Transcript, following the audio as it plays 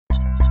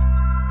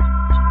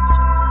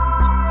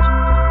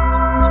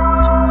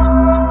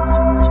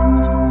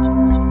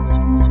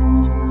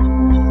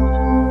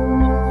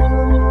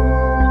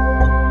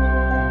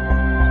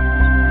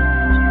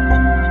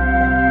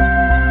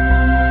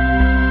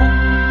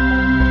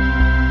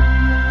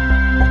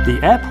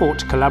The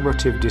Airport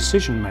Collaborative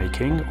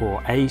Decision-Making,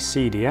 or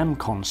ACDM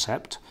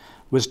concept,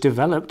 was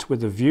developed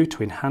with a view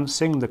to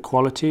enhancing the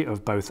quality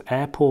of both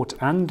airport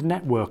and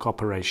network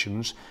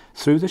operations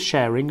through the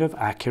sharing of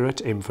accurate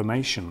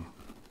information.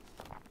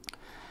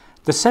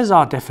 The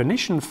SESAR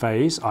definition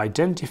phase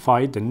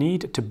identified the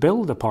need to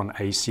build upon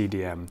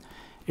ACDM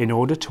in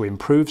order to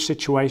improve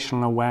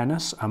situational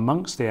awareness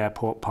amongst the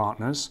airport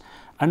partners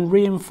and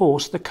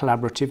reinforce the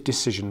collaborative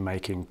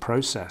decision-making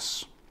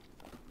process.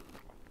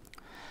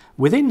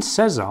 Within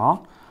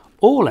SESAR,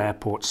 all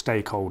airport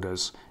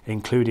stakeholders,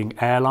 including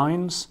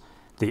airlines,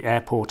 the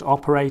airport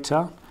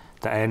operator,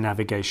 the air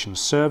navigation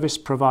service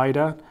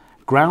provider,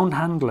 ground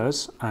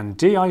handlers and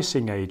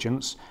de-icing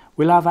agents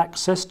will have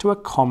access to a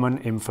common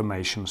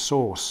information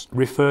source,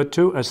 referred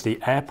to as the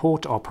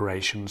Airport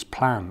Operations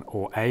Plan,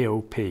 or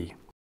AOP.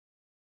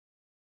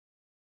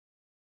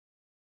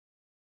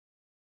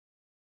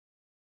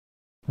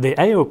 The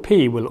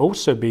AOP will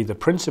also be the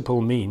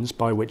principal means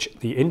by which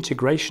the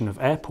integration of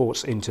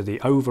airports into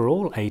the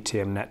overall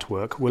ATM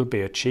network will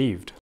be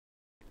achieved.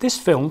 This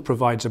film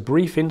provides a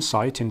brief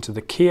insight into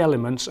the key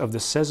elements of the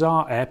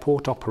SESAR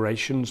Airport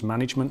Operations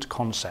Management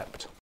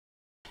concept.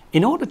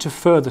 In order to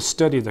further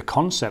study the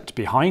concept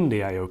behind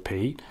the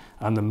AOP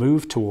and the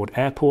move toward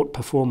airport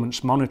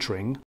performance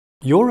monitoring,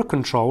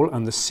 EUROCONTROL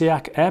and the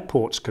SEAC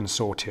Airports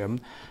Consortium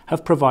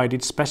have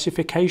provided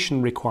specification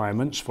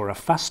requirements for a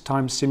fast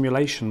time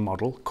simulation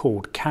model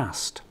called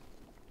CAST.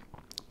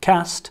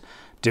 CAST,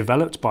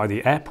 developed by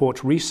the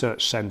Airport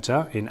Research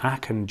Centre in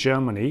Aachen,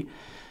 Germany,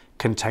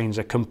 contains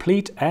a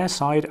complete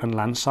airside and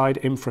landside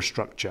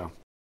infrastructure,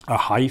 a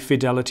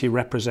high-fidelity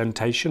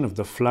representation of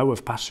the flow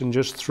of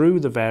passengers through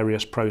the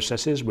various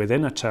processes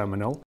within a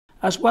terminal,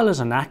 as well as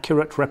an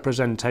accurate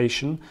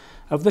representation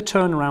of the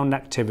turnaround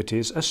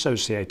activities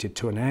associated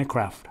to an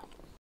aircraft.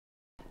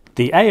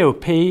 The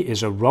AOP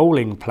is a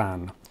rolling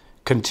plan,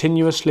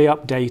 continuously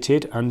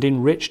updated and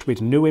enriched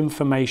with new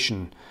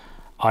information,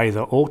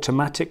 either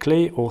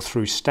automatically or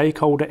through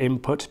stakeholder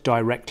input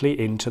directly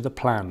into the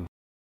plan.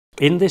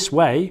 In this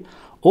way,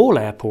 all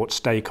airport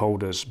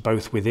stakeholders,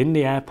 both within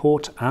the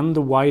airport and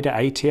the wider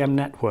ATM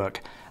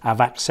network,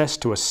 have access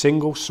to a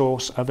single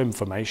source of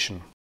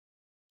information.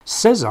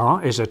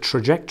 SESAR is a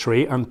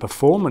trajectory and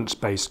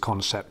performance-based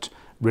concept,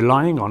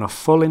 relying on a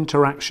full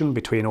interaction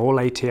between all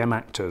ATM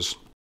actors.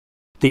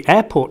 The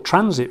Airport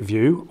Transit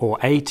View, or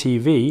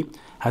ATV,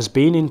 has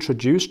been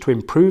introduced to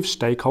improve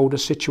stakeholder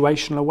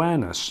situational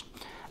awareness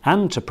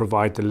and to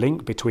provide the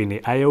link between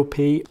the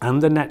AOP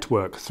and the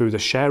network through the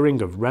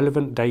sharing of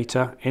relevant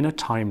data in a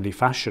timely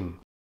fashion.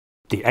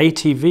 The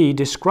ATV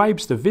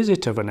describes the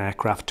visit of an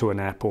aircraft to an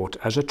airport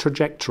as a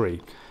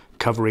trajectory,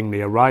 covering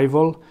the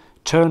arrival,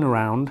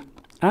 turnaround,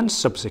 and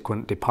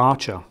subsequent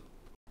departure.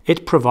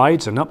 It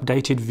provides an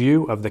updated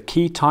view of the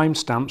key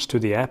timestamps to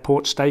the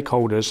airport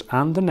stakeholders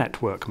and the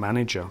network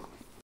manager.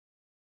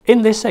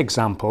 In this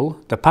example,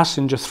 the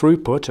passenger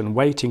throughput and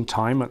waiting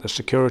time at the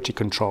security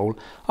control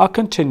are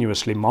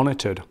continuously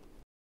monitored.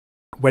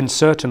 When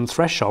certain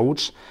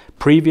thresholds,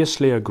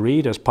 previously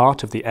agreed as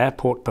part of the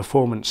airport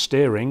performance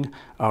steering,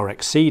 are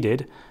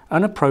exceeded,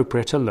 an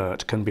appropriate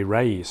alert can be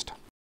raised.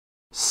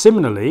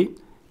 Similarly,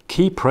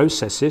 key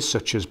processes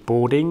such as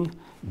boarding,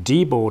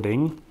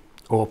 deboarding,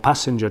 or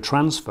passenger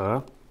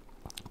transfer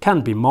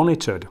can be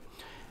monitored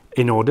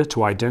in order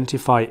to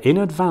identify in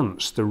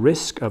advance the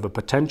risk of a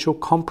potential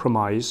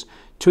compromise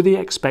to the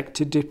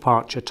expected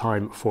departure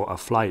time for a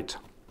flight.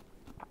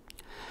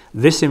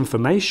 This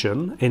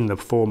information, in the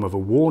form of a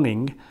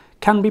warning,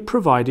 can be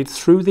provided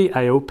through the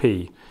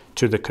AOP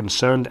to the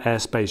concerned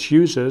airspace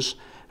users,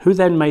 who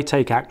then may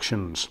take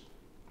actions,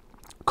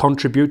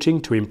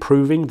 contributing to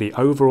improving the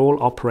overall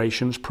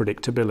operations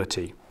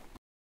predictability.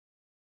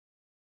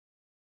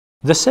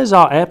 The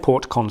SESAR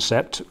Airport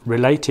concept,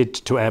 related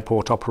to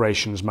airport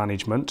operations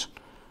management,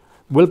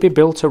 will be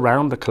built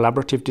around the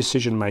collaborative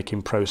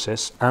decision-making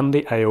process and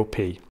the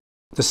AOP.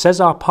 The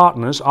SESAR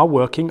partners are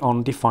working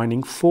on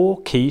defining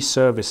 4 key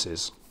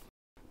services: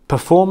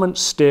 performance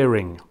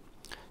steering,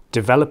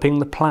 developing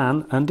the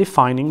plan and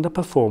defining the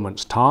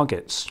performance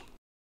targets;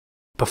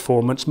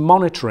 performance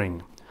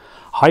monitoring,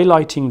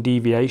 highlighting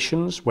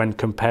deviations when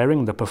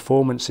comparing the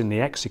performance in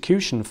the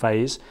execution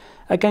phase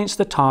against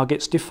the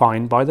targets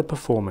defined by the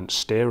performance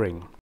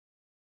steering;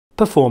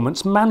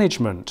 performance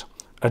management,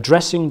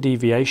 addressing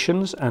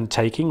deviations and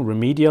taking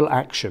remedial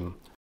action;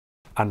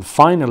 and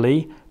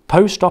finally,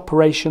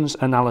 post-operations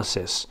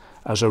analysis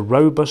as a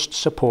robust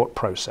support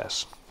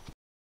process.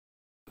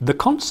 The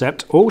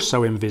concept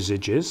also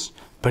envisages,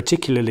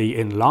 particularly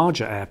in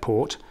larger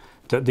airport,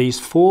 that these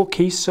 4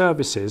 key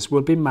services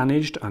will be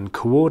managed and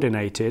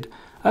coordinated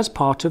as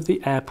part of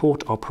the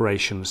Airport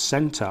Operations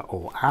Centre,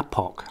 or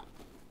APOC.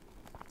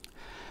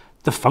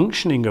 The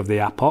functioning of the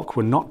APOC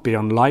will not be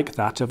unlike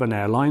that of an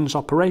airline's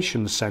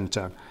operations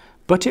centre,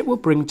 but it will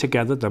bring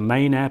together the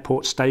main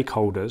airport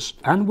stakeholders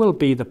and will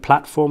be the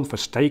platform for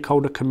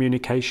stakeholder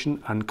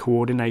communication and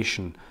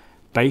coordination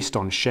based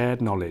on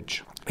shared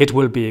knowledge. It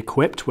will be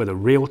equipped with a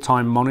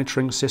real-time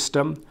monitoring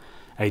system,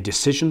 a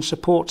decision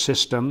support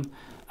system,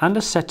 and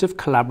a set of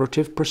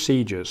collaborative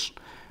procedures,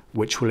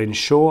 which will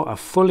ensure a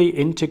fully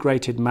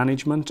integrated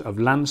management of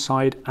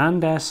landside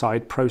and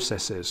airside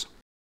processes.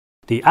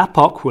 The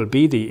APOC will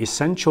be the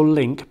essential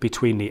link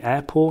between the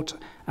airport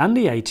and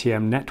the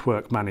ATM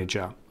network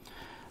manager,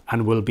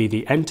 and will be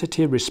the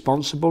entity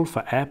responsible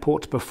for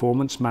airport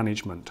performance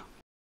management.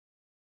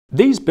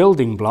 These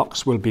building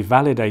blocks will be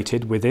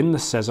validated within the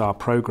SESAR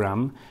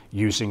program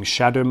using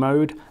shadow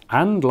mode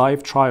and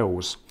live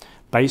trials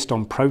based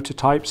on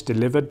prototypes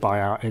delivered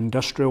by our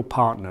industrial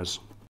partners.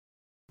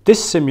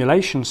 This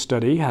simulation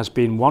study has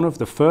been one of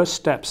the first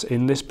steps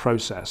in this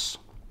process.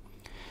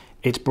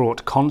 It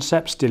brought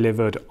concepts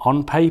delivered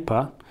on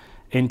paper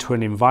into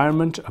an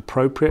environment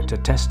appropriate to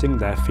testing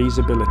their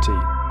feasibility.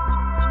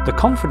 The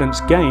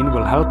confidence gain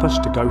will help us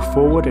to go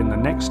forward in the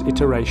next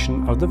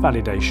iteration of the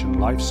validation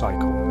life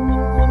cycle.